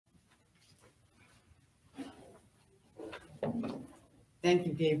Thank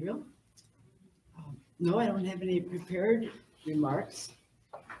you, Gabriel. No, I don't have any prepared remarks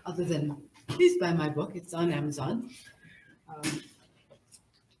other than please buy my book. It's on Amazon.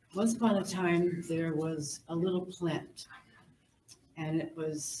 Once upon a time, there was a little plant, and it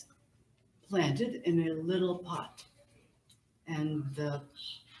was planted in a little pot. And the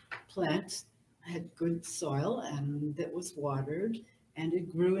plant had good soil, and it was watered, and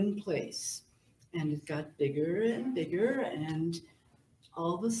it grew in place. And it got bigger and bigger, and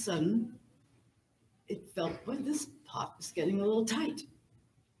all of a sudden, it felt, boy, this pot is getting a little tight.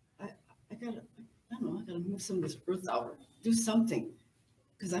 I gotta move some of this earth out, or do something,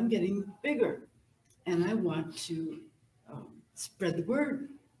 because I'm getting bigger. And I want to spread the word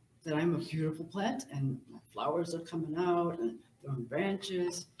that I'm a beautiful plant, and my flowers are coming out, and throwing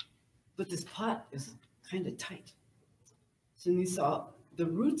branches, but this pot is kind of tight. So he saw the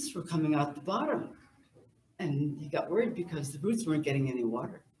roots were coming out the bottom, and he got worried because the roots weren't getting any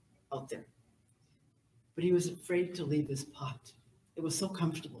water out there. But he was afraid to leave his pot. It was so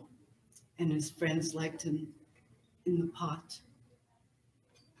comfortable, and his friends liked him in the pot,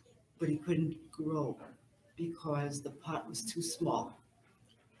 but he couldn't grow because the pot was too small.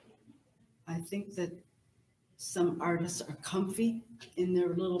 I think that some artists are comfy in their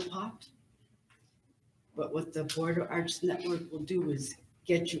little pot, but what the Border Arts Network will do is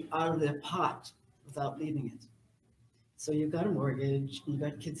get you out of their pot without leaving it. So you've got a mortgage, you've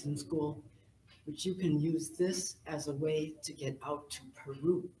got kids in school, but you can use this as a way to get out to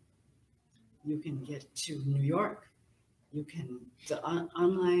Peru. You can get to New York. You can, the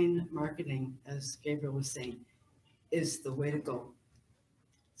online marketing, as Gabriel was saying, is the way to go.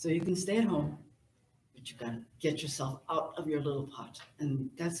 So you can stay at home, but you gotta get yourself out of your little pot. And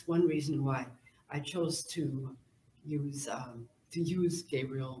that's one reason why I chose to use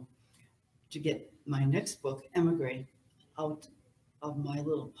Gabriel to get my next book, Emigrate, out of my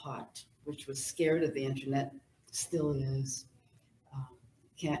little pot, which was scared of the internet, still is.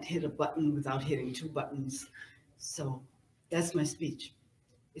 Can't hit a button without hitting two buttons. So that's my speech.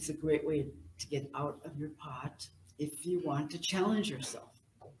 It's a great way to get out of your pot if you want to challenge yourself.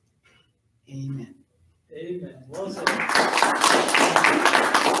 Amen. Amen. Well said.